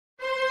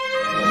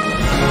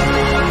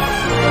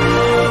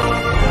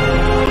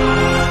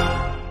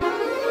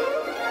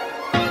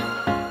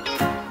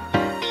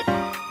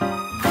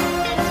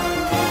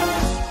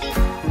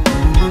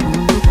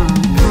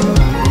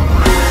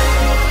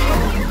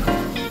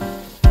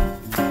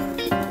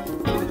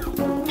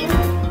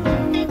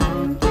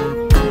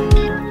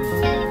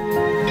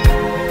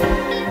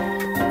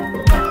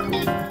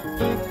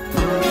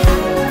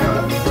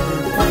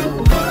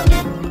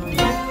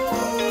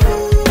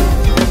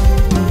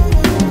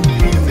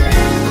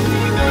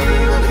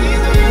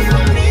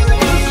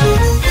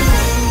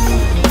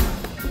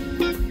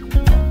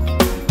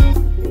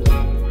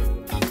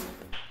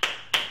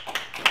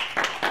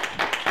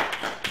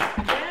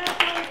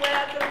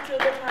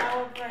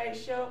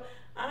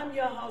I'm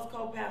your host,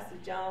 Co-Pastor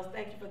Jones.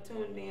 Thank you for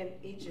tuning in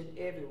each and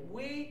every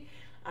week.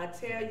 I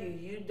tell you,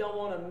 you don't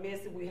want to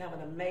miss it. We have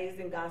an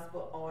amazing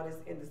gospel artist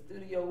in the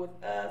studio with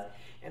us,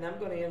 and I'm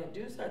going to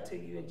introduce her to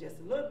you in just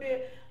a little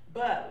bit.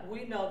 But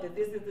we know that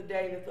this is the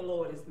day that the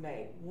Lord has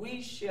made.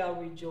 We shall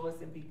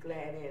rejoice and be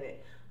glad in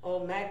it.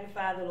 Oh,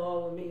 magnify the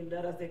Lord with me.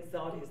 Let us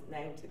exalt his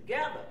name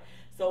together.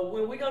 So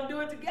when we're going to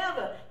do it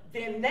together,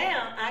 then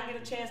now I get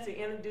a chance to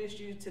introduce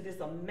you to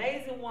this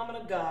amazing woman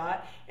of God,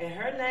 and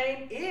her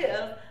name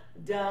is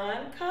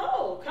Dawn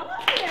Cole. Come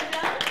on in,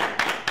 Dawn. Come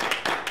in.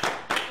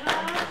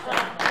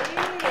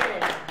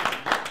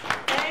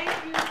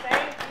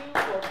 Thank you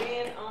for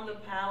being on the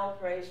Power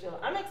Praise Show.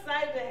 I'm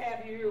excited to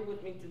have you here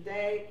with me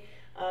today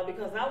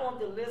because I want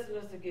the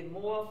listeners to get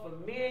more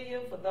familiar.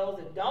 For those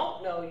that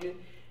don't know you,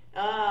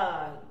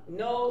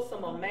 know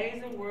some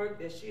amazing work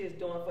that she is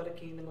doing for the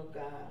kingdom of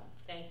God.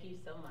 Thank you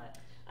so much.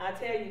 I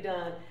tell you,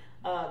 Dawn,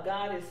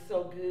 God is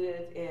so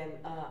good, and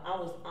I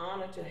was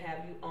honored to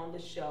have you on the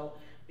show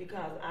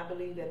because I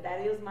believe that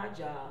that is my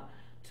job,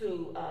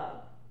 to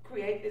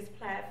create this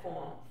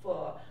platform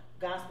for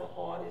gospel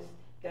artists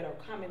that are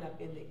coming up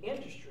in the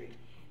industry,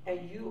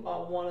 and you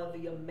are one of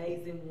the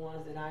amazing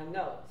ones that I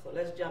know. So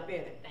let's jump in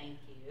it. Thank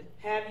you.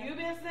 Have you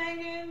been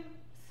singing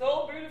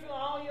so beautiful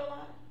all your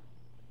life?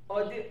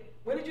 Or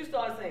when did you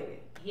start singing?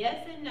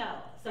 Yes and no.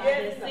 So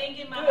Yes, I've been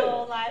singing my good.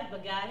 whole life,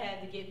 but God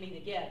had to get me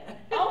together.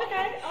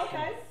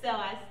 Okay. So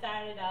I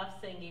started off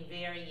singing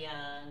very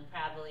young,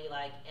 probably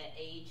like at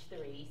age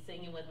 3,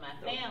 singing with my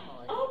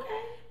family.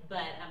 Okay.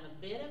 But I'm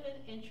a bit of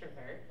an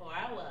introvert, or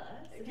I was.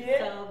 Yeah.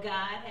 So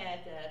God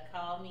had to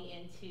call me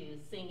into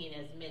singing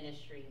as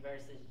ministry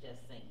versus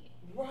just singing.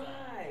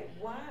 Right.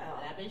 Wow.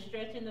 But I've been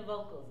stretching the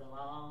vocals a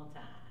long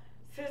time.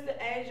 Since the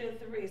age of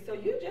 3, so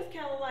you just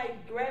kind of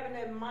like grabbing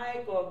that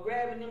mic or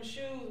grabbing them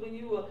shoes when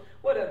you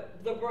were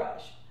the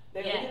brush.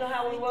 Yes. You know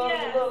how we was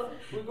Yes.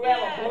 we grab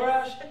Yes. a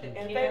brush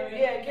and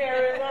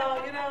carry it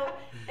on,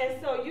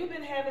 And so you've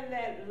been having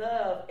that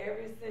love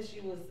ever since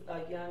you was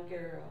a young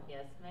girl.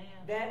 Yes, ma'am.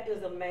 That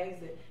is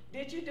amazing.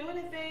 Did you do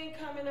anything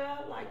coming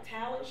up like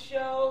talent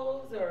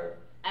shows or?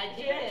 I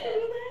Did did. you actually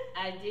do that?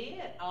 I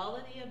did. All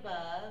of the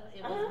above.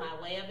 It was my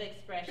way of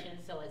expression.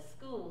 So at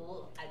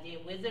school, I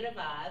did Wizard of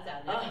Oz.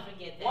 I'll never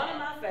forget that. One of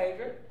my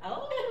favorite.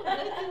 Oh,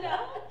 good to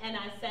know. And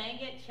I sang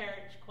at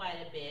church quite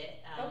a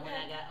bit when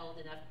I Okay. got old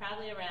enough,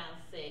 probably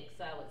around 6.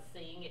 I would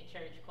sing at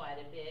church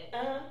quite a bit.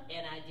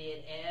 And I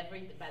did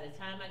by the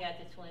time I got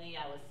to 20,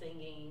 I was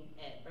singing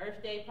at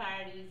birthday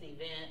parties,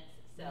 events.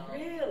 So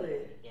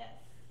Really? yes.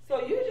 So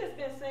you just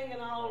been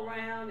singing all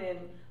around and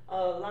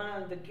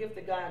allowing the gift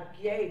that God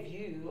gave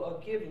you or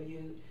given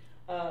you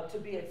to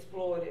be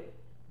exploited,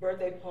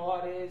 birthday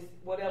parties,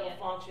 whatever Yes.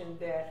 function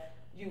that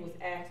you was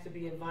asked to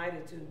be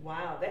invited to.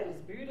 Wow, that is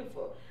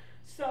beautiful.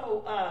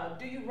 So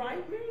do you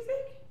write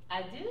music?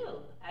 I do.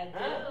 I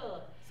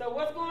do. So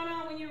what's going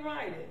on when you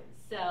write it?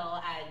 So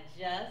I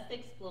just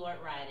explored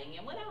writing,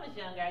 and when I was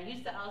younger, I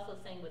used to also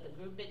sing with a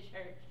group at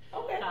church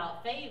Okay. called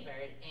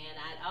Favored, and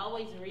I'd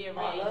always rearrange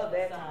I love the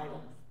that songs.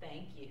 title.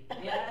 Thank you.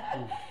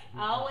 Yeah,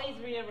 I always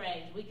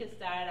rearrange. We could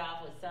start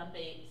off with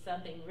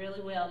something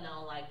really well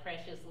known like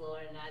Precious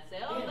Lord, and I'd say,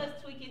 oh, Yeah.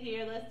 let's tweak it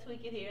here,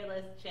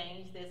 let's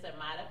change this or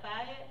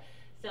modify it.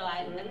 So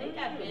I think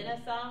I've been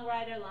a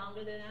songwriter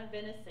longer than I've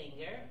been a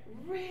singer.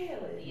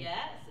 Really?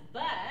 Yes,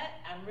 but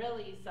I'm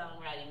really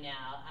songwriting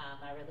now.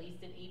 I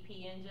released an EP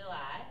in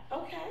July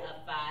Okay.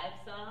 of 5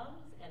 songs,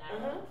 and I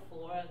wrote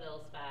 4 of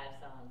those 5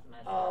 songs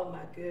myself. Oh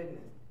my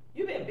goodness.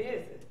 You've been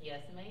busy.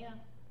 Yes, ma'am.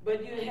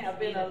 But you Thanks have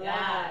be been to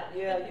allowed,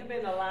 God. you've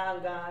been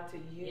allowing God to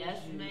use Yes,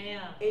 you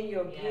ma'am. in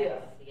your Yes,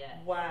 gift.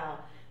 yes. Wow.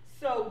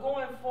 So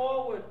going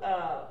forward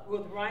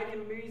with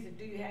writing music,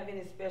 do you have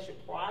any special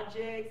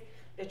projects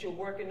that you're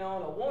working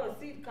on or want to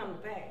see come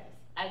to pass?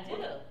 I do.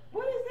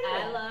 What is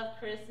that? I love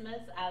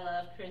Christmas. I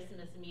love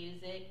Christmas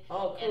music.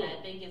 Oh, cool. And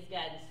I think it's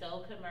gotten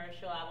so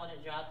commercial. I want to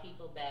draw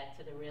people back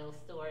to the real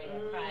story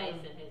of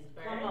Christ and his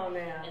birth. Come on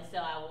now. And so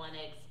I want to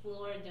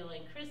explore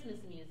doing Christmas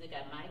music.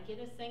 I might get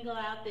a single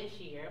out this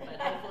year, but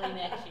hopefully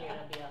next year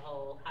it'll be a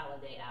whole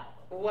holiday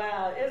album.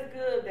 Wow, it's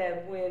good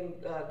that when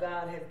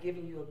God has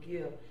given you a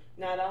gift,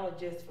 not only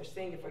just for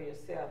singing for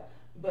yourself,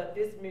 but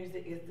this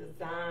music is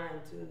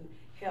designed to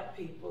help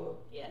people,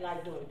 Yes.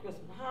 like during the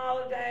Christmas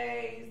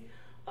holidays,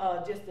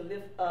 just to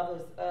lift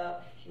others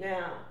up.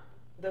 Now,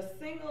 the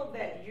single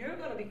that you're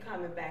going to be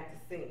coming back to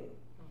sing,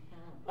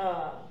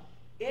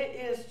 it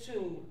is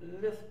to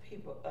lift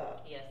people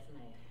up. Yes,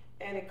 ma'am.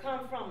 And it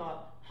comes from a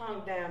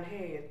hung down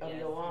head of Yes,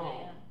 your own.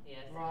 ma'am.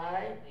 Yes,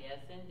 right? ma'am. Yes,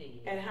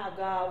 indeed. And how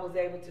God was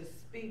able to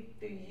speak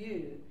through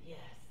you. Yes.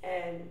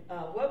 And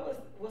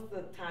what's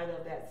the title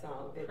of that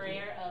song?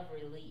 Prayer of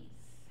Release.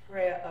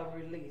 Prayer of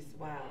Release.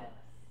 Wow. Yes.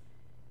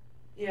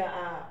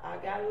 Yeah, I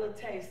got a little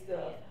taste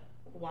of Yeah.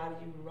 why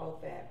you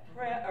wrote that.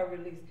 Prayer of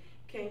Release.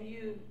 Can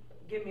you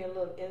give me a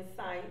little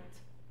insight?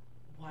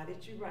 Why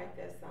did you write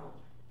that song?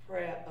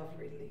 Prayer of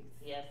Release.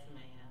 Yes,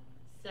 ma'am.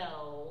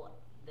 So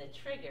the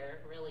trigger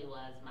really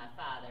was my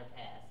father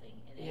passing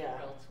in Yeah.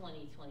 April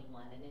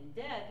 2021. And in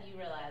death, you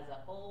realize a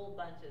whole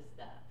bunch of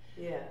stuff.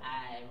 Yeah.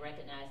 I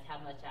recognized how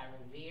much I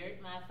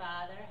revered my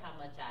father, how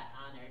much I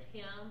honored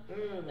him.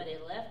 But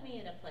it left me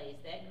in a place,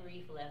 that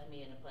grief left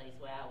me in a place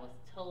where I was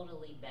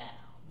totally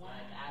bound. Wow.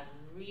 Like I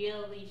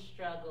really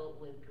struggled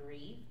with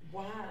grief.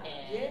 Wow.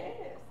 And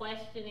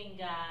questioning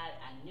God.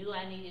 I knew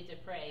I needed to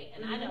pray.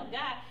 And I know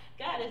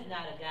God is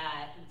not a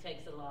God who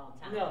takes a long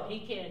time. No. He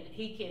can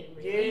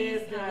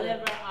release,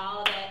 deliver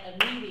all that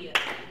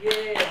immediately.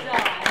 Yes. So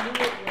I knew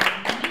it was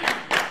me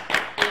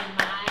in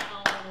my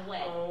own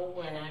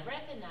way. And I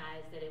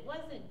recognized that it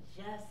wasn't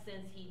just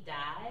since he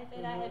died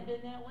that I had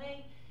been that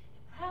way.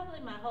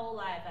 Probably my whole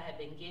life I had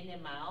been getting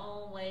in my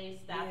own way,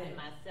 stopping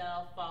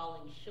myself,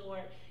 falling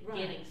short,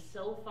 getting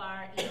so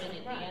far even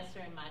in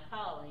answering my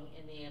calling,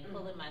 and then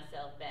pulling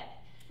myself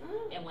back.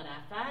 And when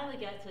I finally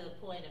got to the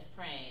point of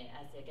praying,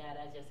 I said, God,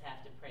 I just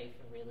have to pray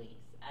for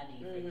release. I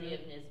need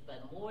forgiveness,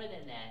 but more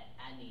than that,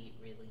 I need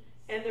release.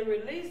 And the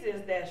release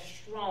is that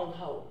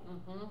stronghold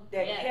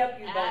that kept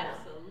you bound.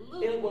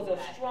 Absolutely. It was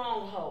a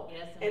stronghold.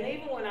 Yes, and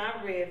even when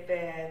I read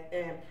that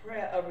and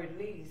prayer of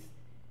release,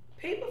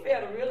 people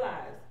fail to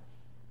realize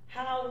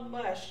how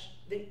much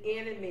the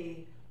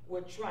enemy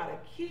would try to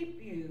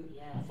keep you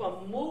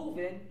from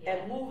moving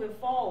and moving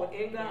forward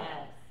in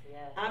God.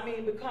 I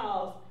mean,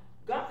 because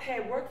God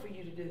had work for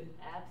you to do.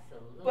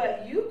 Absolutely.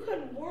 But you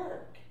couldn't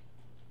work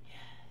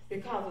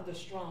because of the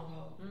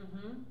stronghold.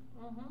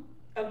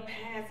 Of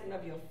passing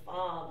of your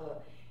father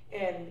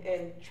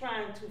and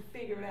trying to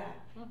figure it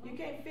out. You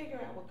can't figure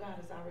out what God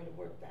has already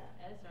worked out.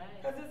 That's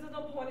right. Because it's an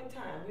appointed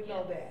time. We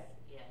know that.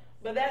 Yes.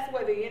 But that's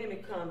where the enemy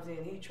comes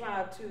in. He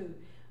tried to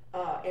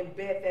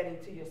embed that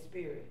into your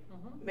spirit.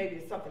 Maybe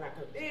it's something I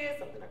could have did,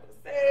 something I could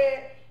have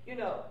said, you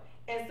know.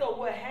 And so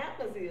what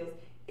happens is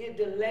it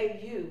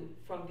delays you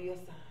from the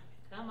assignment.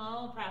 Come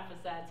on, prophesy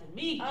to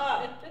me.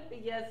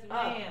 Yes,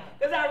 ma'am.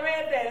 Because I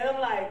read that and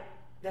I'm like,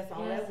 that's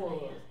all that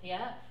was.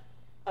 Yeah.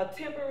 A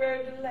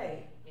temporary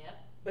delay. Yep.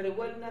 But it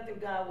wasn't nothing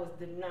God was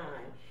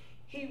denying.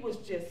 He was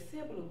just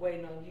simply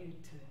waiting on you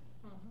to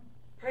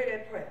pray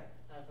that prayer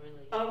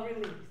of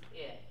release.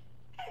 Yeah.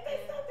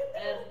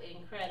 That's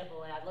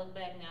incredible. And I look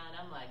back now and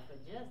I'm like, for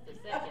just a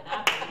second,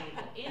 I believe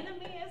the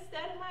enemy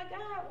instead of my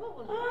God. What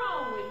was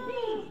wrong with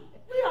me?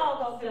 We all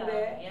go through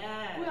that.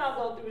 Yeah. We all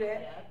go through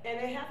that. And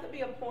there has to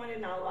be a point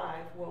in our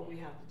life where we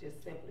have to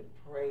just simply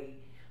pray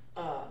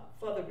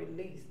for the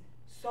release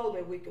so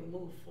that we can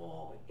move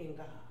forward in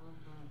God.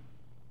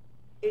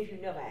 If you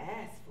never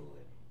ask for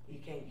it, you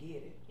can't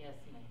get it. Yes,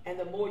 ma'am. And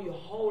the more you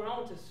hold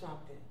on to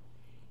something,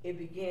 it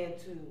began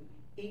to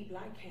eat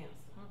like cancer.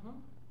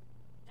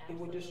 It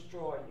will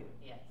destroy you.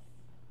 Yes.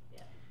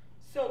 Yeah.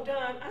 So,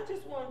 Don, I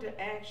just wanted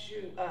to ask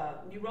you,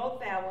 you wrote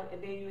that one,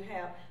 and then you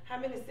have, how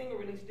many single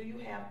releases do you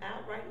have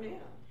out right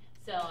now?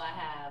 So I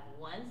have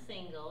one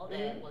single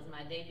that was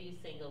my debut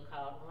single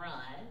called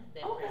Run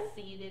that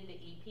preceded the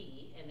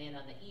EP, and then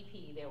on the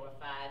EP there were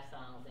 5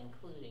 songs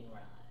including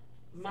Run.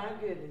 My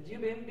goodness, you've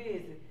been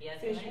busy.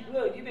 Yes,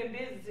 ma'am. You've been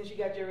busy since you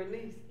got your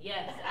release.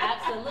 Yes,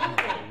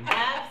 absolutely.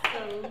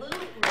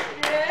 Absolutely.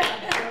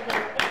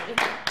 Absolutely.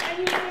 And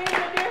you've seen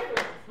the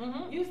difference.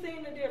 You've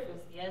seen the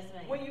difference. Yes,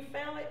 ma'am. When you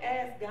finally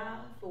asked God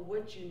for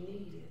what you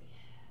needed.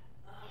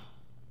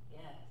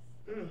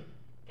 Yes.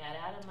 Got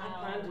out of my own way.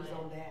 I ponders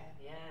on that.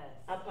 Yes.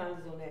 I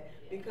ponders on that.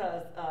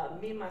 Because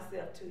me,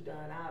 myself too,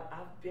 Don,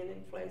 I've been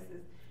in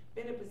places,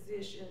 been in a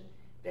position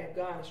that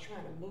God is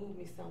trying to move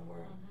me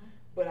somewhere.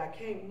 But I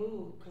can't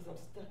move because I'm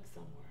stuck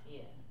somewhere.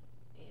 Yeah.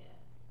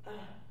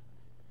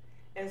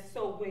 And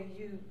so when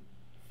you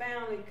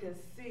finally can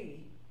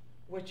see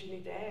what you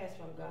need to ask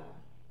from God,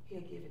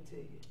 He'll give it to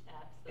you.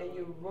 Absolutely. And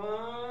you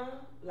run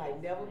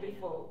like never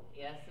before.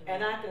 Yes,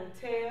 and I can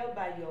tell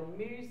by your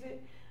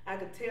music, I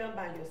can tell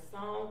by your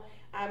song.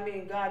 I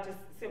mean, God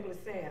just simply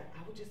saying,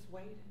 I was just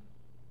waiting.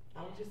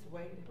 I was just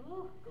waiting.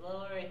 Ooh,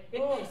 glory.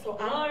 So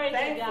glory I'm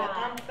thankful. to God.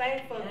 I'm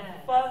thankful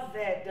for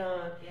that,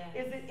 Don.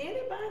 Is there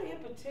anybody in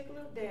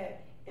particular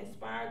that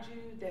inspired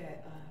you,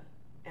 that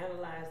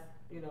analyzed,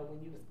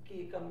 when you was a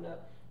kid coming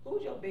up?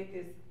 Who's your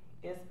biggest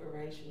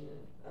inspiration,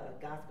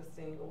 gospel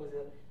singer? Was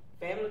it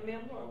a family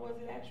member or was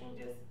it actual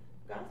just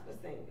gospel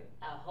singer?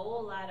 A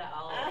whole lot of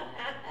all of them.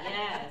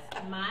 Yes.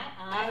 My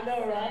aunt I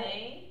know, right?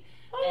 sang.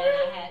 Oh, and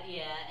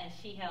really? and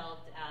she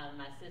helped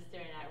my sister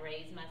and I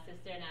raise my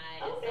sister and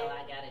I, and so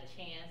I got a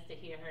chance to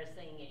hear her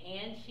singing,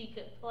 and she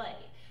could play.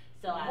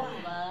 So I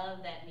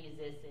love that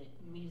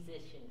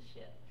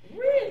musicianship.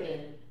 Really?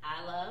 And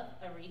I love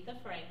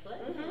Aretha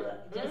Franklin.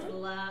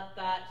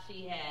 Thought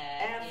she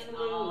had it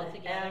all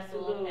together,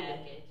 full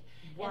package.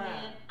 And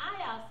then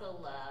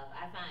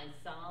I find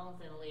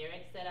songs and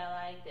lyrics that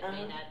I like that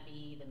may not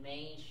be the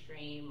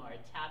mainstream or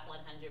top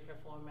 100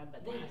 performer,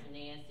 but there's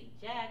Nancy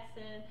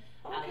Jackson.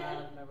 I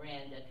love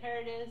Miranda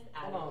Curtis.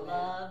 I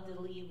love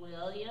Lee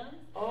Williams.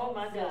 Oh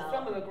my goodness,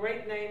 some of the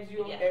great names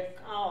you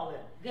call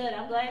it. Good,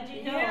 I'm glad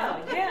you know.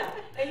 Yeah.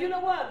 And you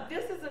know what?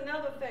 This is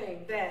another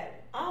thing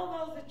that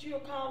all those that you're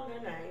calling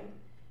their name,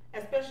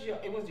 especially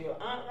it was your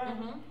aunt,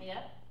 right?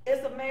 Yep.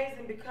 It's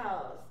amazing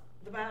because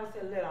the Bible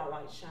said, let our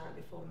light shine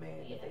before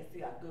man, that they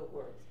see our good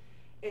works.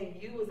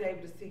 And you was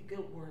able to see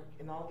good work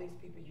in all these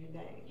people you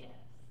named. Yes.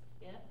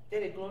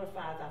 that it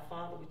glorifies our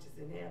Father which is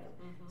in heaven.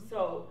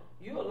 So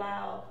you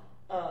allow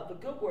the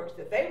good works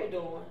that they were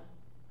doing,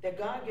 that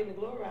God getting the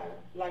glory out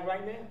of, like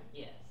right now.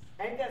 Yes.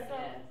 Ain't that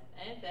something?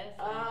 Yes. Ain't that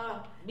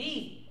something?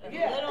 Me. A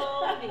Yeah. little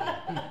old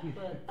me.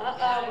 But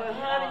But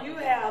honey, you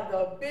have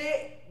the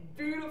big,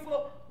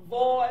 beautiful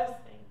voice.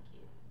 Thank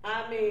you.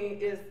 I mean,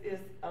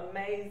 it's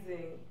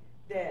amazing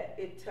that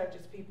it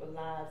touches people's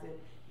lives. And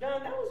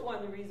Don, that was one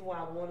of the reasons why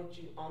I wanted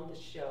you on the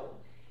show,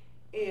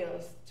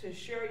 is to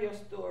share your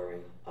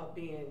story of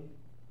being,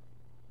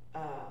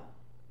 I'm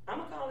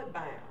gonna call it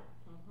bound.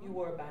 You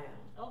were bound.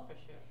 Oh, for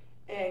sure.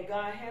 And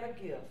God had a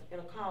gift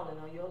and a calling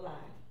on your life,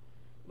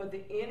 but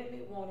the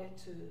enemy wanted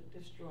to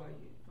destroy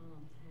you.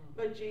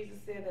 But Jesus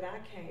said that I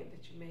came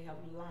that you may have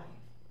life,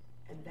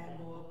 and that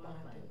more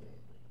abundantly.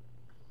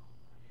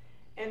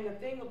 And the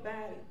thing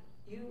about it,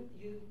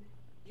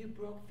 you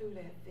broke through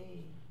that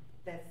thing,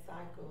 that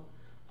cycle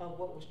of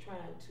what was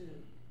trying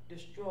to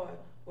destroy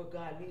what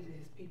God needed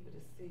his people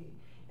to see.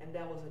 And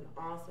that was an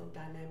awesome,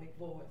 dynamic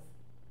voice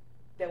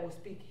that will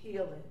speak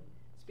healing,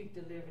 speak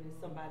deliverance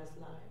in somebody's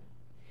life.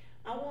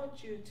 I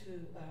want you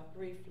to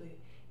briefly,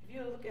 if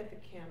you look at the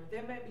camera,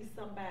 there may be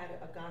somebody,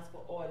 a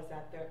gospel artist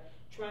out there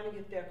trying to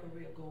get their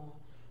career going.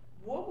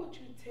 What would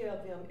you tell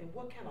them, and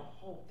what kind of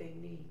hope they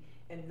need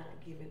in not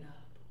giving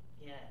up?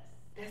 Yes.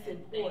 That's and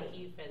important.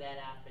 Thank you for that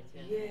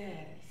opportunity.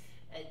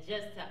 Yes.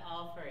 Just to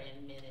offer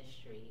in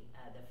ministry,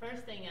 the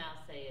first thing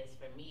I'll say is,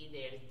 for me,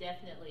 there's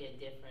definitely a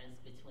difference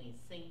between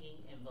singing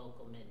and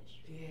vocal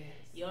ministry. Yes.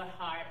 Your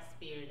heart,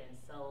 spirit, and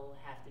soul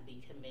have to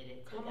be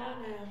committed to Come God.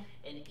 on now.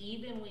 And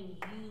even when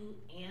you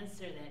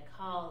answer that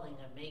calling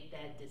or make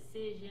that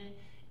decision,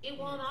 it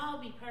won't all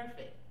be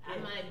perfect. I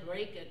might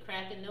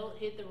crack a note,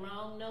 hit the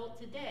wrong note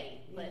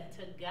today, but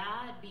to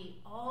God be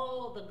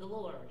all the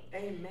glory.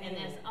 Amen. And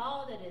that's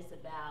all that it's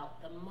about.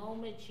 The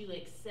moment you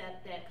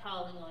accept that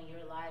calling on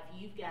your life,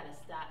 you've got to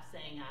stop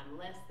saying, I'm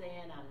less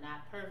than, I'm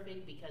not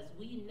perfect, because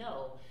we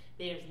know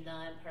there's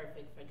none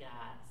perfect for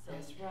God. So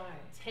that's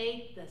right.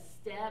 Take the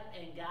step,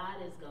 and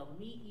God is going to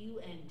meet you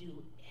and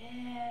do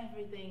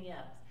everything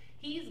else.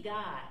 He's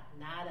God,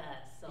 not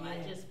us. So I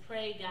just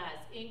pray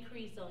God's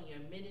increase on your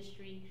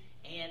ministry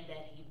and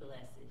that he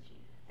blesses you.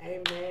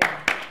 Amen.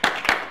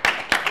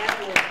 That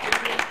was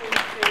beautifully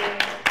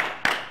said.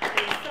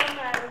 And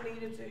somebody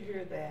needed to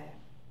hear that.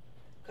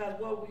 Because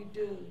what we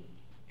do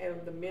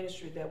in the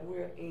ministry that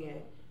we're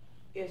in,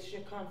 it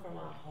should come from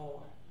our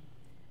heart.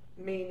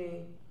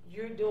 Meaning,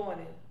 you're doing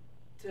it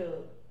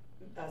to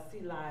see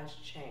lives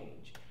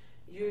change.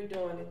 You're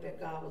doing it that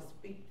God will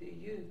speak to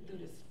you through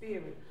the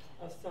spirit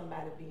of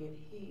somebody being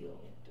healed.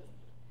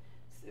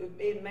 So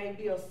it may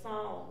be a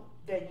song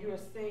that you're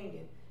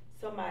singing.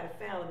 Somebody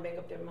finally make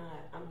up their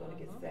mind, I'm going to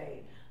get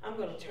saved. I'm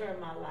going to turn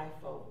my life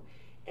over.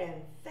 And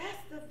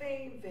that's the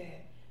thing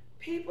that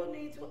people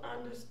need to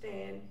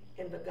understand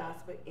in the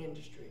gospel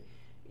industry.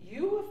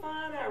 You will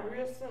find out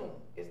real soon,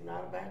 it's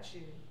not about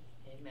you.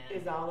 Amen.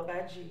 It's all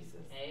about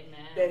Jesus.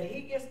 Amen. That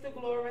he gets the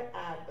glory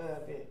out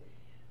of it.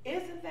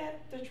 Isn't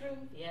that the truth?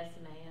 Yes,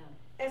 ma'am.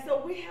 And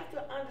so we have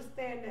to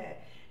understand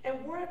that.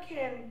 And where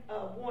can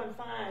one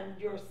find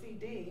your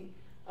CD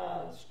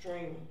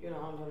stream? You know,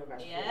 I don't know about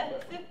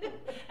Yes. stream.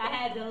 I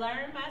had to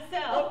learn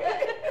myself.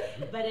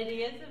 Okay. But it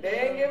is available.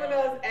 They ain't giving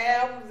us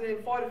albums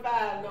in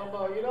 45 no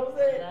more. You know what I'm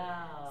saying?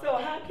 No. So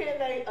how can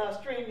they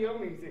stream your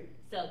music?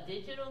 So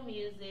digital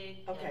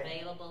music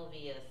available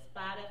via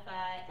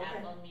Spotify,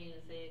 Apple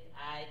Music,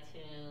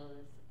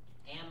 iTunes,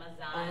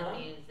 Amazon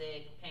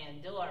Music,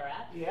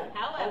 Pandora. Yeah.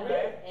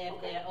 However,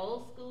 if they're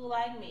old school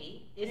like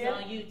me, it's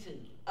on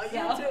YouTube.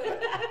 YouTube.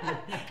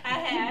 I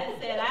had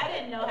said I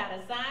didn't know how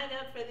to sign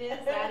up for this.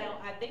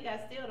 I think I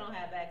still don't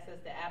have access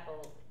to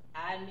Apple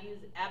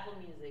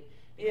Music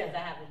because I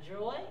have a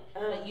Droid.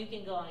 But you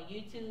can go on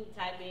YouTube,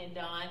 type in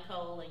Dawn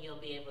Cole, and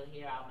you'll be able to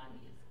hear all my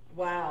music.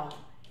 Wow.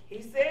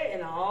 He said,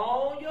 in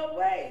all your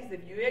ways,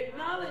 if you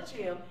acknowledge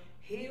him,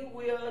 he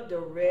will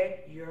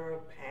direct your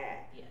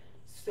path. Yes.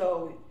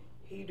 So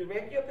he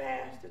direct your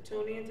path to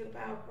tune into the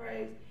Power of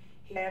Praise.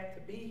 He have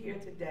to be here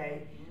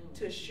today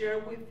to share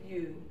with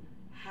you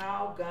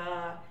how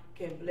God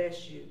can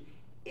bless you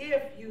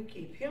if you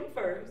keep him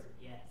first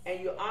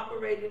and you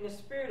operate in the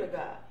Spirit of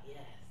God. Yes.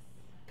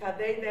 Because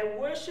they that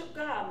worship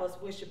God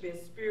must worship in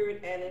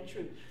spirit and in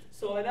truth.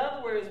 So in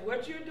other words,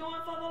 what you're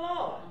doing for the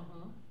Lord,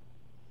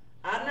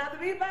 I'm not to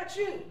be about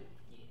you.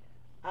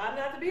 I'm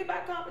not to be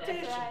about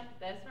competition.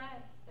 That's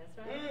right.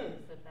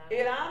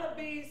 It ought to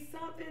be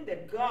something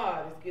that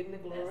God is getting the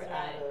glory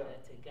out of.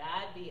 To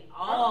God be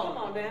all. Come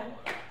on now.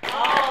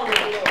 All the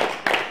glory.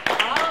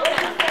 All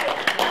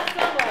Not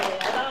some of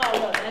it. All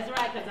of it. That's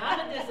right, because I'm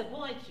going to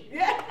disappoint you.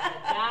 Yeah.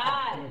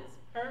 God is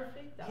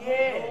perfect.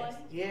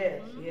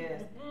 Yes.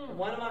 And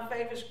one of my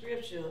favorite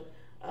scriptures,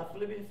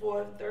 Philippians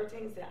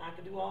 4:13 said, I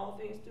can do all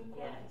things through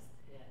Christ.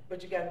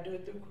 But you got to do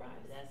it through Christ.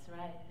 That's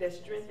right. That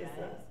strengthens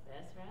us.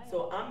 That's right.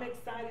 So I'm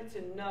excited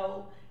to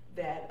know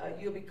that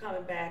you'll be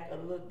coming back a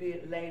little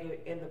bit later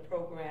in the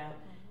program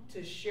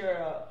to share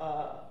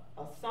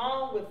a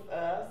song with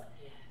us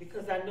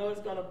because I know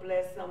it's going to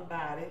bless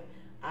somebody.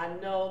 I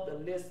know the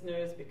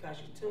listeners, because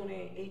you tune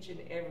in each and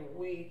every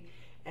week,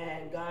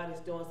 and God is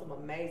doing some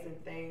amazing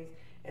things.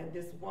 And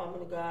this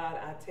woman of God,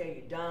 I tell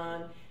you,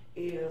 Dawn,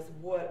 is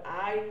what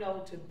I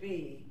know to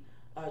be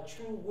a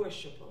true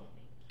worshiper.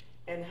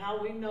 And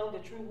how we know the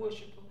true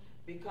worshiper,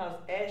 because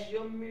as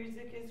your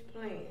music is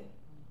playing,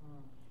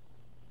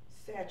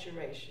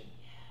 saturation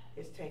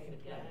is taking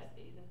place. God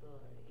be the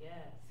glory.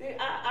 Yes. See,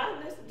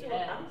 I listen to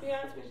it. I'm be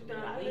honest with you,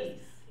 Dawn.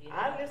 Release.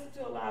 I listen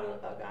to a lot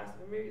of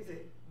gospel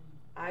music.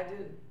 I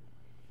do.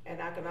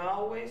 And I can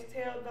always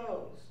tell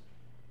those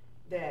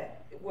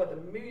that where the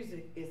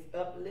music is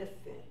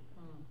uplifting,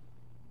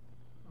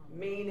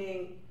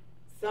 meaning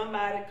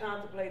somebody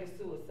contemplated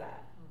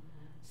suicide,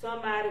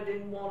 somebody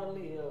didn't want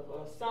to live,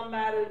 or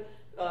somebody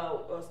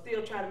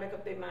still trying to make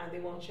up their mind they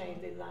want to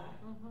change their life.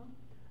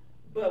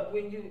 But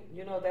when you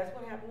know, that's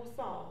what happened with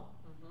Saul.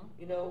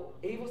 You know,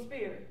 evil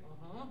spirit.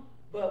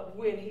 But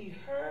when he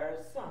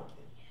heard something,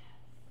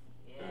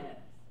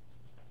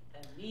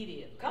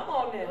 immediately. Come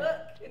on now.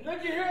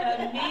 Look, you heard that.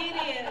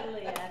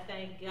 Immediately, I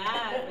thank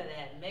God for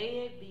that.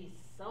 May it be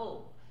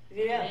so.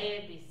 Yeah. May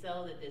it be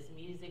so that this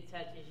music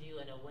touches you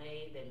in a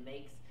way that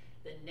makes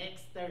the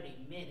next 30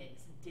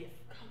 minutes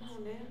different. Come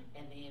on now.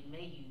 And then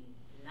may you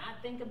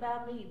not think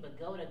about me, but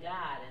go to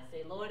God and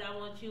say, Lord, I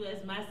want you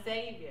as my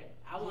Savior.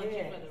 I want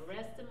you for the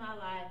rest of my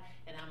life,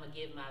 and I'm going to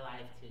give my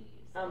life to you.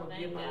 So I'm going to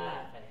give my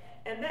life. For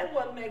that. And that's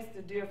what makes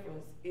the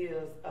difference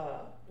is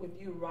with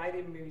you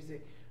writing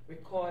music,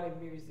 recording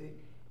music,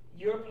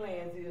 your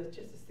plans is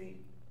just to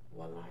see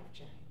one life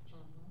change.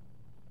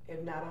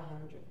 If not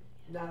 100,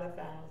 not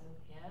 1,000.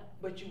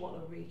 But you want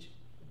to reach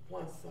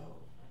one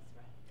soul. That's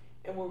right.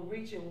 And when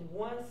reaching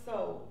one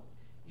soul,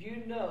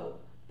 you know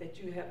that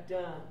you have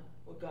done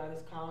what God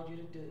has called you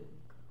to do.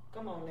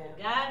 Come on now.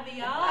 God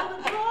be all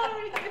the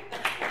glory. To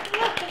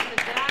God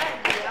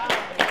be all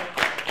the glory.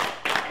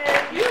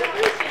 And you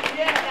should do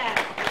that.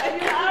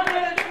 And I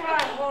really try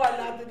hard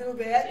not to do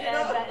that. You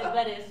know?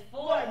 But it's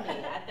for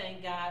me. I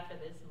thank God for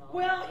this moment.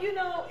 Well, you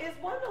know, it's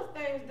one of those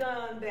things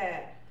done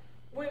that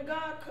when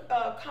God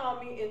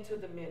called me into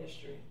the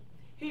ministry,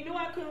 He knew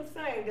I couldn't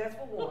sing. That's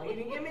for one. He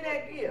didn't give me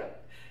that gift.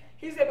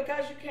 He said,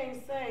 because you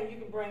can't sing, you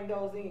can bring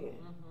those in.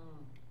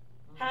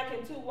 How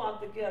can two walk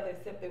together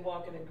except they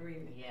walk in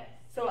agreement? Yes.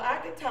 So I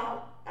can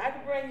talk, I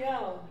can bring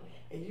y'all,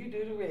 and you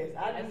do the rest.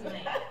 I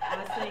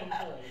sing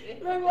for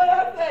you. Look what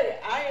I say.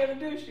 I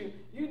introduce you.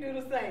 You do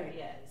the singing.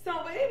 Yes.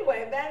 So, but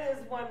anyway, that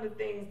is one of the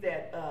things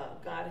that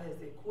God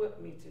has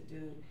equipped me to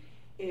do,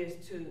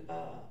 is to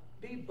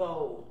be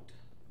bold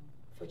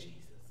for Jesus.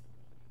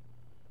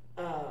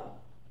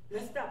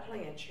 Let's stop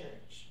playing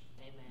church.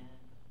 Amen.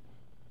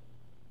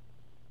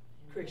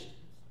 Christians,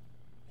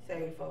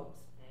 saved folks.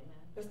 Amen.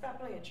 Let's stop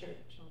playing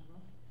church.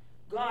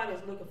 God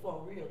is looking for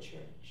a real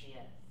church.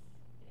 Yes.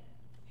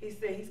 He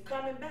said He's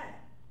coming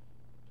back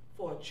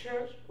for a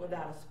church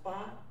without a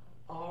spot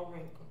or a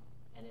wrinkle.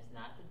 And it's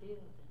not the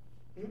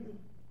building.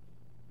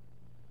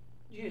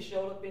 You just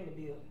showed up in the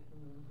building.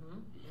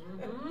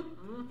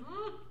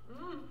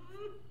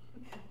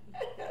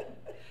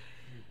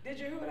 Did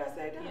you hear what I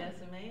said, Don? Yes,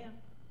 ma'am.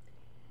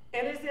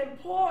 And it's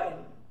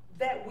important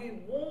that we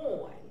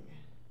warn,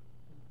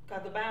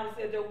 because the Bible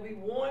says there will be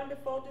warned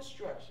before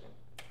destruction.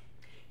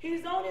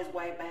 He's on His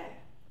way back.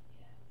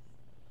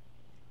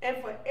 And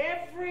for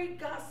every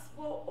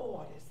gospel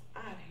artist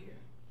out here,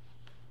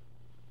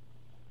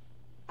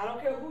 I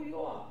don't care who you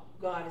are,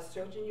 God is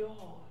searching your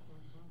heart.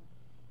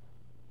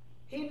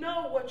 He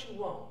knows what you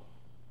want.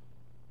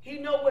 He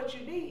knows what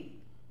you need.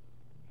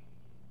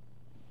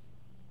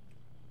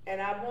 And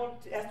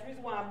that's the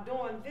reason why I'm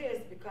doing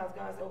this, because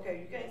God said, okay,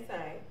 you can't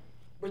sing,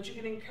 but you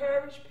can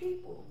encourage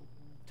people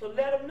to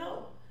let them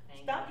know.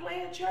 Stop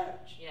playing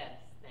church. Yes,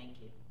 thank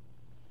you.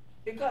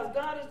 Because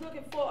God is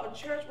looking for a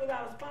church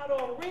without a spot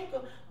or a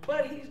wrinkle,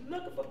 but He's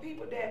looking for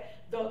people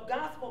that the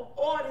gospel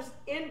artist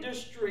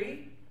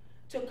industry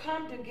to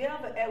come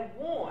together at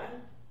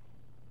one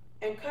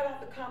and cut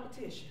out the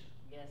competition.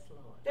 Yes,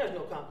 Lord. There's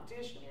no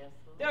competition. Yes,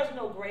 Lord. There's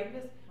no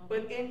greatness,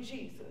 but in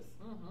Jesus.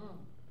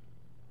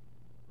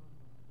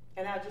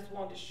 And I just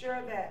want to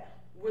share that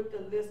with the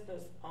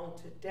listeners on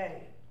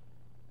today,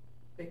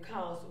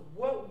 because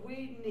what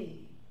we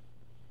need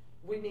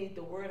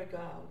the Word of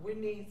God. We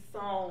need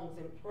songs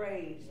and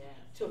praise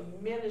to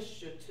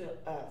minister to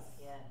us.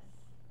 Yes.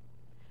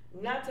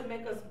 Not to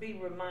make us be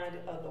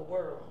reminded of the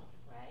world.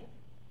 Right.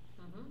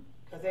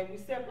 Because then we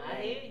separate.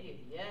 I hear you.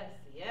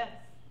 Yes.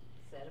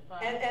 Set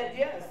apart. And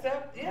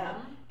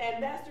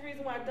And that's the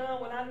reason why,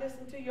 Don, when I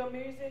listen to your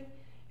music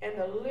and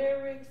the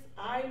lyrics,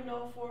 I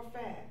know for a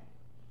fact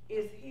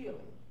it's healing.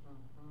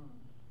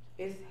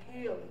 It's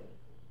healing.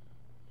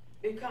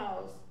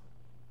 Because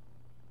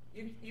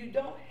you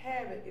don't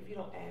have it if you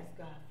don't ask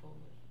God for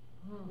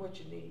it, what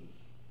you need.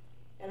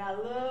 And I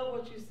love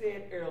what you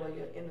said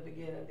earlier in the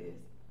beginning of this.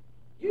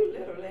 You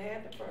literally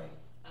had to pray.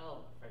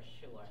 Oh, for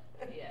sure.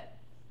 Yes.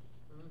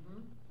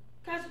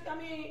 Because, I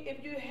mean,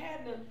 if you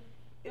hadn't,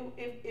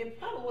 it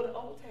probably would have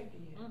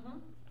overtaken you.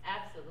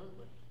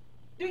 Absolutely.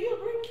 Do you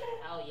agree with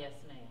that? Oh, yes,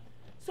 ma'am.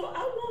 So I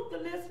want the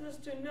listeners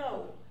to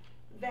know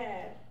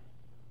that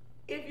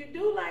if you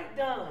do like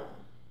Don,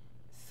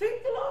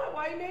 seek the Lord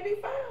while he may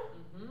be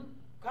found.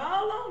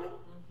 Call on him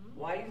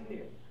while he's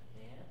near.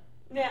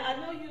 Now, I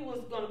know you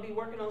was going to be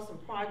working on some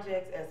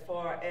projects as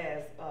far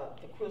as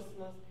the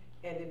Christmas,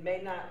 and it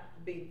may not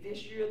be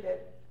this year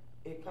that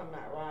it come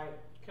out, right?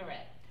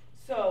 Correct.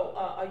 So,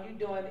 are you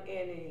doing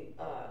any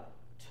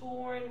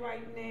touring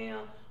right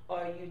now, or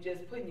are you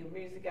just putting your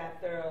music out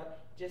there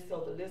just so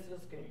the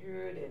listeners can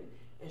hear it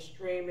and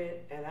stream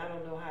it? And I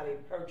don't know how they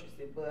purchase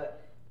it,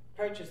 but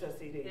purchase a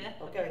CD,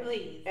 okay?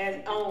 Please.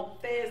 And on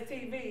Fez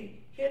TV,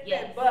 hit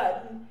Yes. that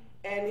button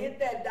and hit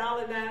that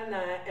 $1.99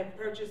 and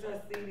purchase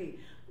a CD.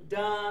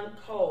 Don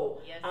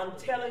Cole. Yes, I'm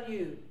please. telling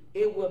you,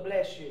 it will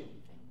bless you. Thank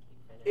you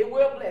for that. It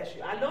will bless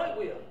you. I know it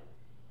will.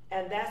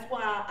 And that's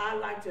why I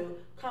like to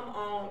come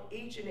on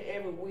each and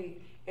every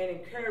week and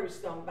encourage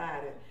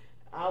somebody.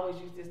 I always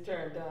use this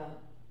term, Don.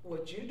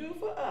 What you do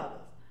for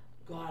others,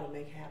 God will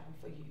make happen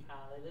for you.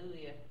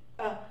 Hallelujah.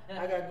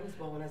 I got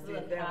goosebumps when I said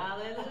Look, that.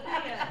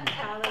 hallelujah.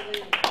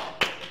 Hallelujah.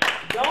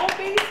 Don't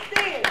be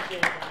stingy.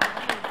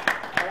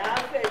 And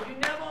I say, you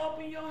never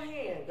open your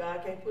hand,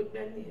 God can't put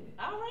nothing in it.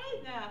 All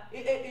right now.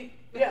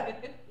 Yeah,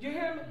 you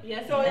hear me?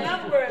 Yes, So in ma'am.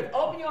 other words,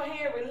 open your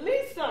hand,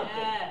 release something.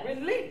 Yes.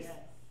 Release. Yes.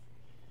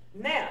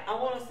 Now, I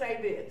want to say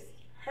this.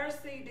 Her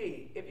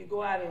CD, if you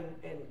go out and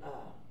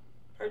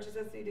purchase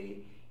a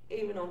CD,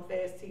 even on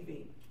Fast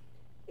TV,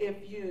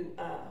 if you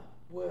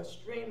will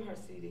stream her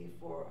CD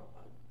for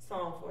a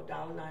song for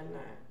 $1.99,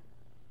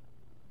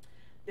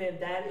 then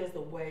that is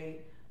a way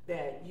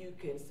that you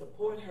can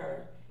support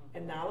her,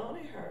 and not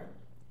only her,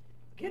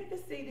 get the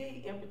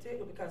CD in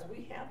particular, because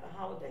we have the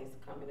holidays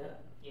coming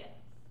up. Yes.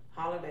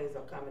 Holidays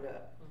are coming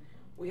up.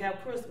 We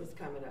have Christmas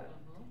coming up.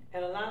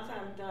 And a lot of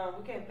times, Don,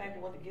 we can't think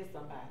of what to get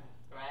somebody.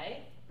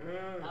 Right?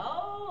 Mm.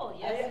 Oh,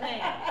 yes,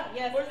 ma'am.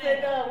 Yes, What's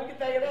that, ma'am. Don? We can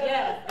think of that.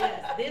 Yes,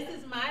 yes. This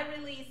is my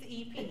release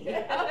EP.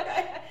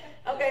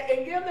 Okay,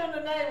 and give them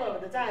the name of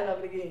it, the title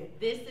of it again.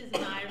 This is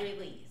my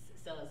release.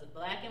 So it's a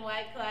black and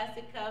white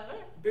classic cover.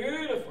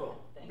 Beautiful.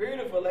 Thank you.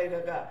 Beautiful, lady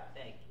of God.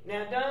 Thank you.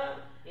 Now, Don,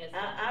 Yes,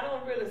 ma'am. I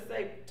don't really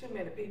say too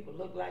many people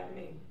look like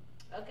me.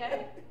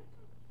 Okay.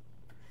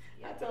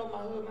 I told my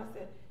husband, I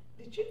said,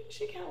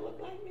 she kind of look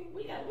like me?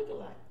 We kind of look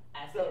alike.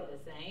 I So- said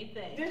the same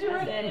thing. Did you I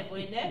really? said if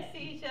we're next to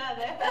each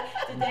other,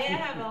 today I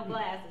have on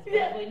glasses, but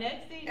Yeah. if we're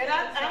next to each And other.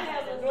 I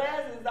have some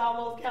glasses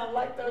almost kind of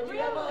like those you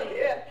have on. Really?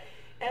 Yeah.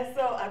 And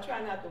so I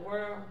try not to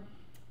wear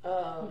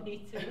them.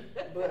 Me too.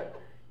 But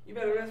you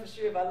better rest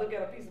assured, if I look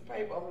at a piece of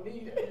paper, I'm gonna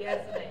need it.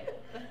 Yes,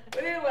 ma'am.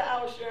 But anyway,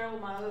 I was sharing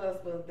with my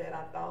husband that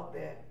I thought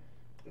that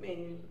me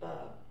and you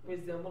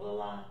resemble a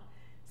lot.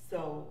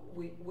 So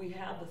we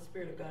have the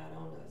Spirit of God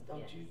on us, don't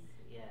Yes, you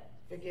yes.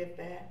 forget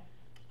that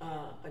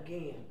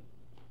again.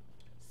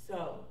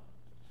 So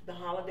the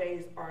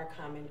holidays are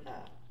coming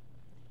up.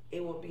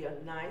 It will be a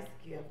nice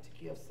gift to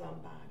give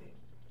somebody.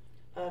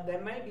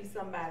 There may be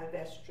somebody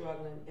that's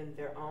struggling in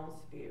their own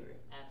spirit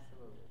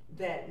Absolutely.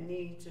 that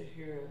need to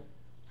hear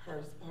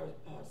her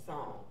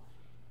song.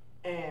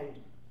 And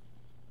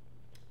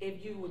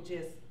if you would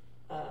just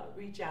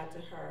reach out to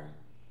her,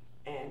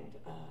 and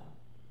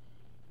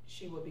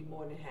she would be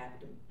more than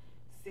happy to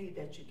see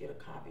that you get a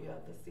copy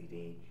of the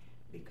CD,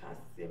 because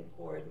it's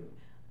important.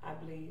 I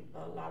believe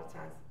a lot of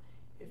times,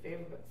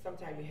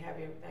 sometimes you have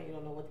everything, you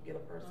don't know what to get a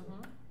person.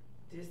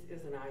 This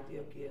is an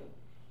ideal gift,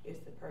 is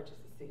to purchase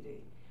a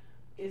CD.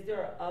 Is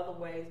there other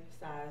ways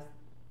besides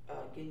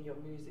getting your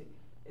music?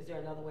 Is there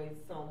another way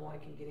someone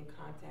can get in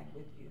contact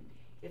with you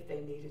if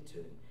they needed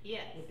to?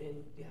 Yes.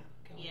 Within, yeah.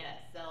 go on. Yes,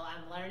 so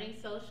I'm learning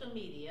social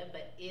media,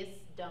 but it's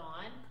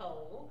Dawn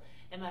Cole,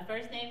 and my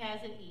first name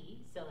has an E,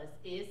 so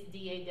it's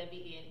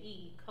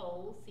Dawne,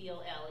 Cole,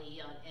 Cole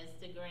on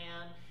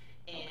Instagram,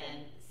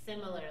 and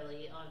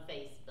similarly on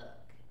Facebook.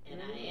 And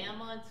I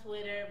am on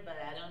Twitter, but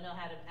I don't know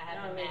how to, I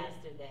haven't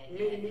mastered that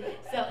yet.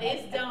 So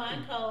it's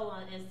Dawn Cole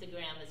on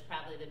Instagram is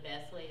probably the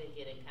best way to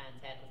get in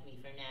contact with me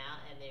for now,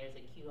 and there's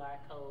a QR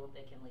code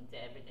that can link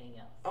to everything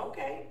else.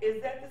 Okay,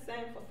 is that the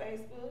same for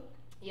Facebook?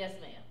 Yes,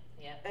 ma'am.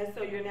 Yep. And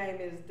so your name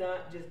is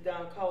just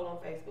Don Cole on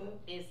Facebook?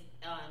 It's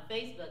on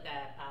Facebook,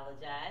 I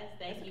apologize.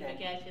 Thank That's you okay.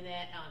 for catching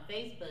that. On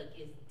Facebook,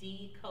 it's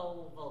D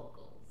Cole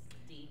Vocals.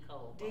 D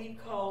Cole Vocals. D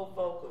Cole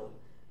Vocal.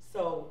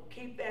 So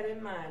keep that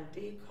in mind,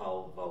 D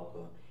Cole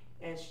Vocal.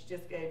 And she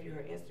just gave you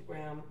her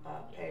Instagram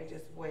page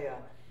as well.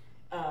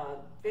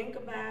 Think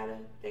about it.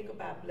 Think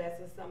about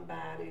blessing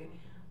somebody.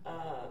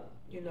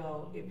 You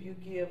know, if you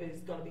give,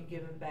 it's going to be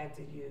given back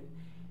to you.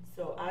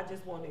 So I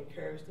just want to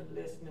encourage the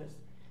listeners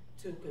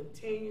to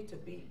continue to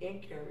be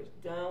encouraged.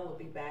 Dawn will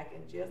be back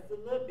in just a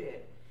little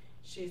bit.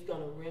 She's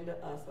going to render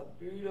us a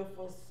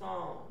beautiful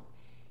song.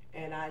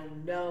 And I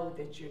know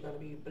that you're going to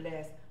be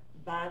blessed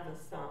by the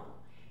song.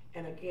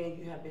 And again,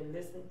 you have been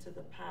listening to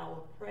the Power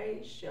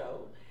Praise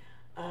Show.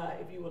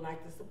 If you would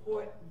like to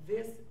support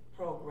this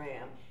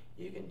program,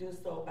 you can do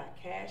so by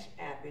cash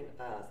apping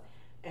us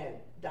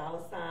at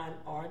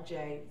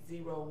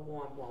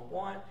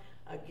 $RJ0111.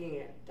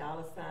 Again,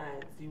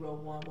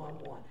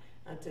 $0111.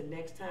 Until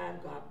next time,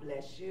 God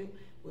bless you.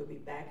 We'll be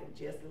back in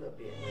just a little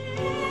bit.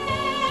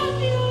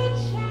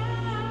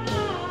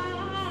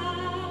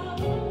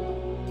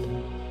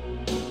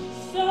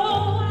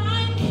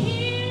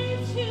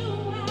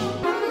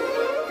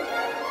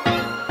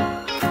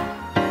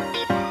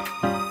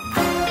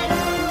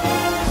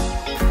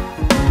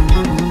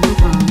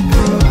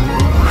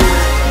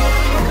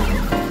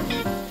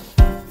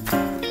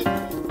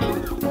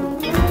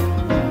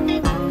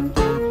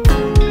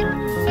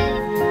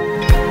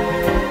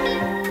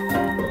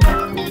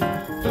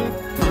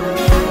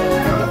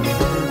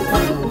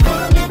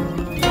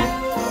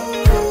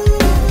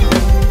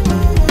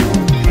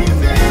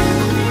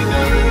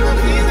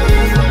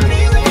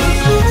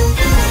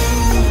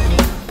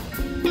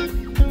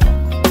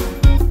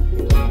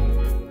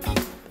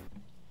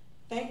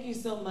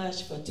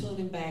 For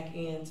tuning back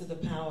in to the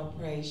Power of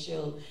Praise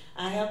show.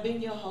 I have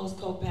been your host,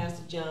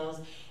 Co-Pastor Jones,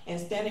 and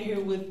standing here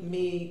with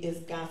me is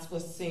gospel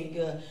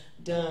singer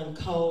Dawn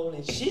Cole,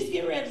 and she's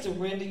getting ready to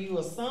render you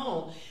a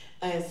song.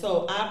 And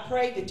so I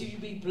pray that you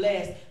be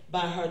blessed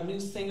by her new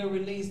single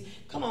release.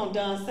 Come on,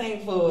 Dawn,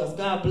 sing for us.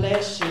 God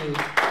bless you.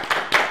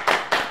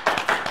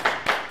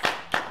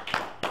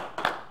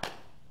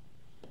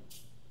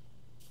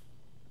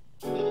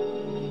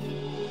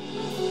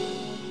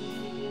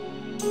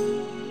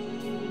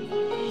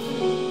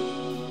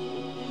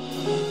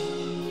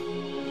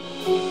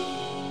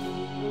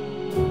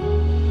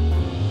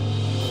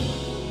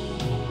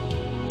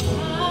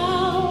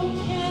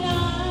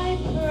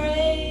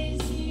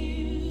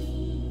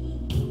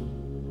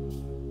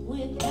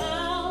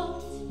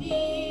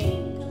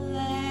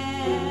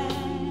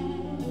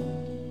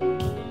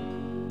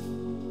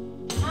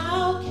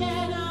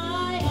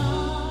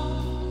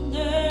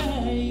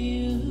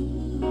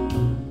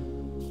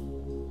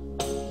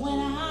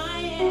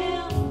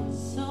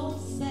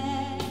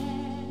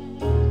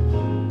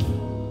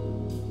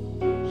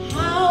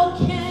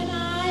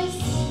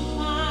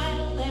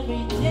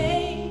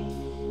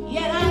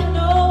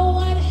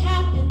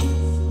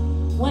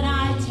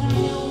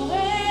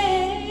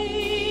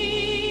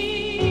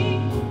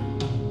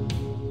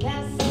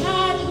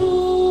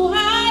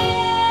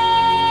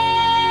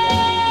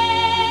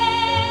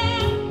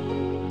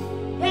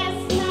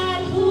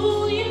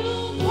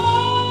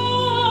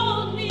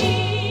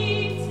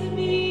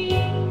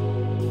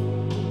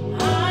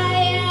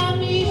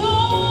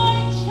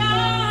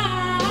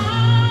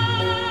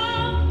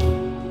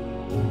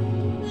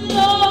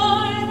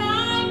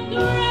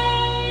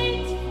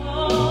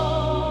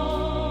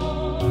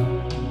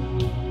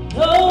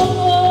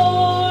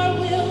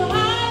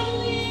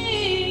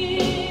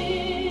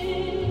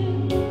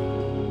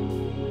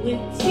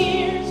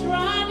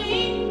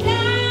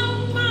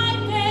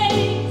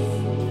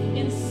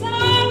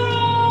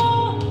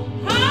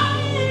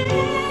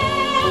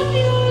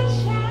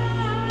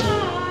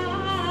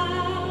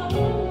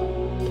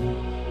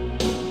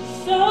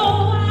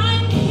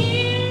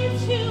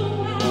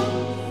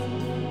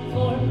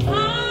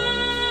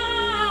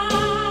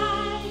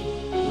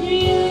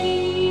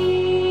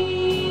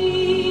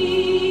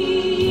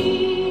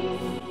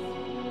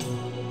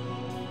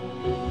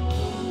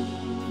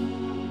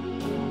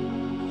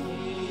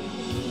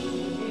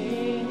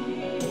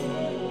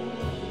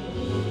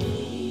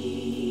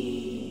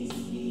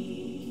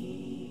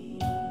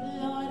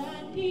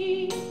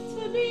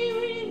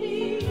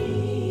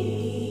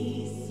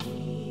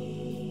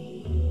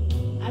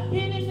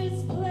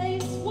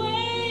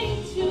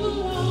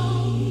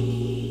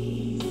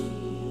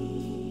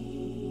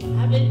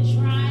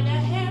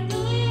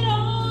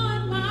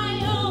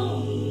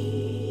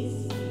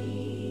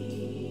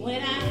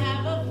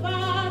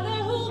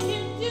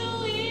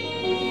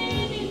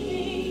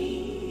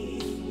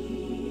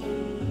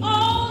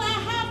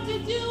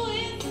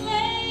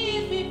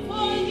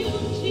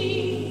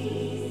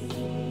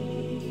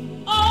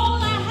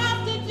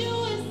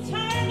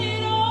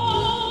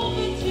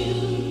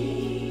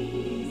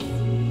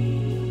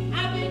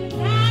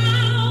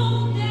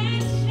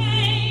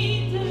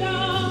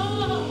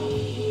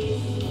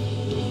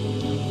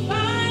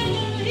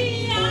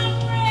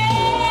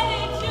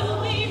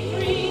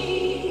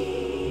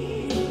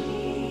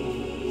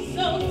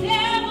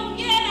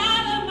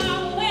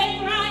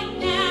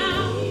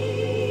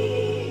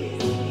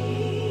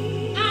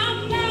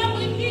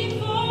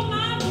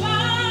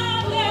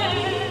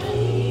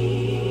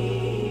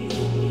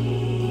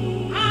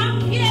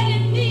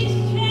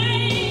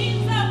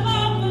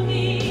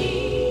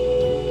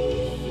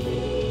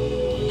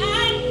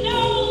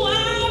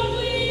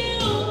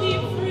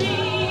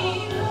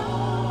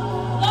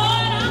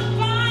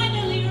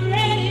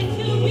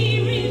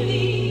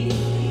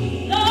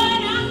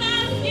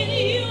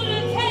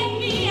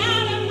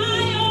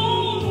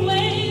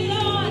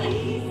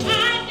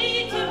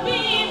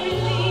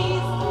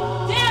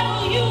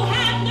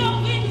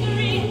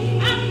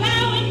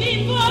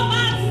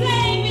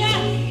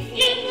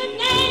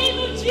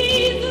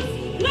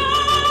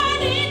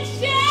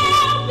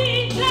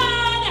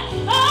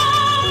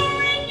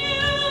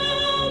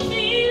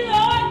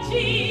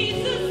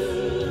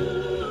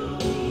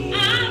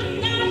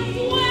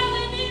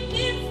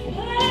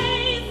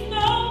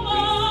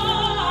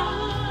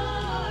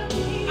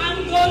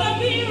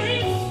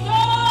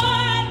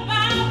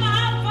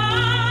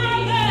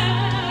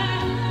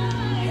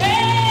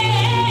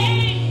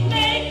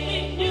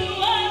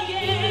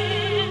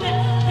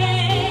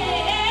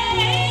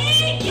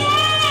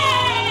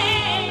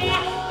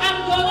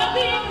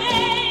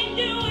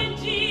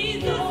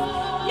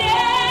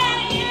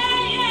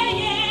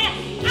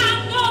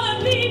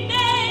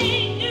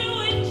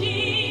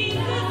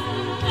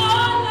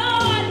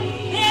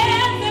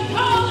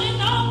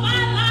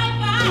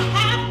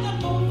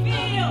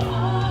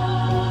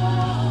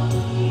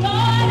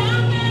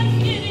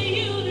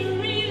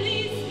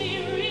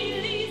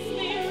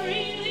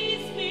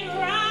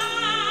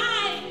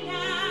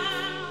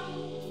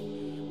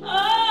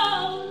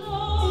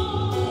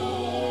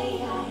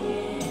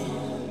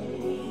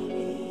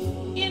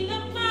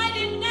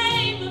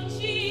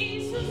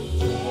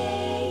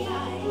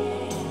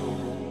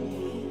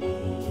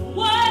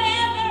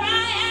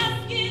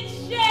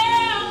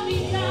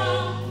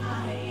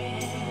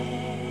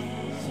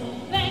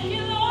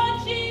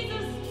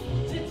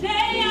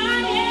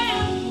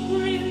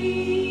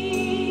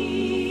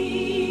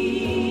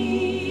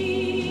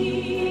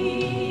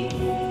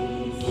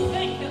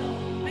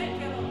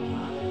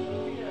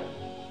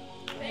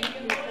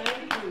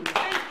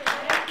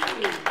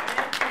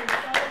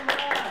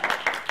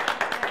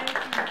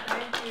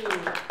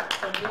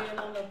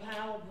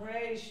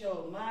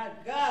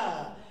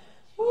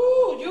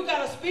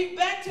 speak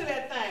back to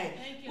that thing.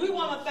 Thank you. We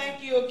want to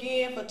thank you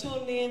again for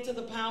tuning in to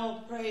the Power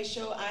of Praise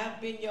show. I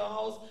have been your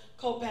host,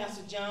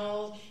 Co-Pastor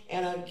Jones,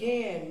 and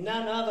again,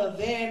 none other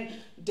than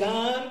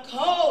Don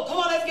Cole. Come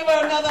on, let's give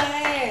her another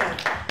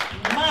hand.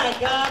 My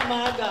God,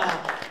 my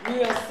God.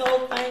 We are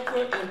so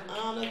thankful and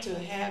honored to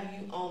have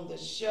you on the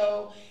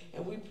show,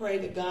 and we pray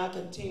that God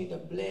continue to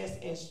bless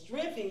and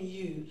strengthen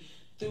you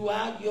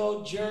throughout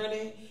your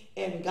journey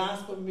in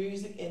gospel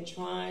music and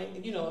trying,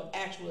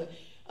 actually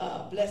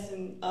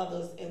blessing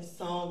others in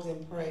songs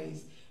and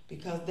praise,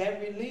 because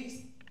that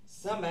release,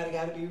 somebody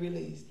got to be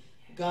released.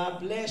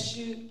 God bless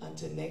you.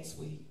 Until next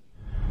week.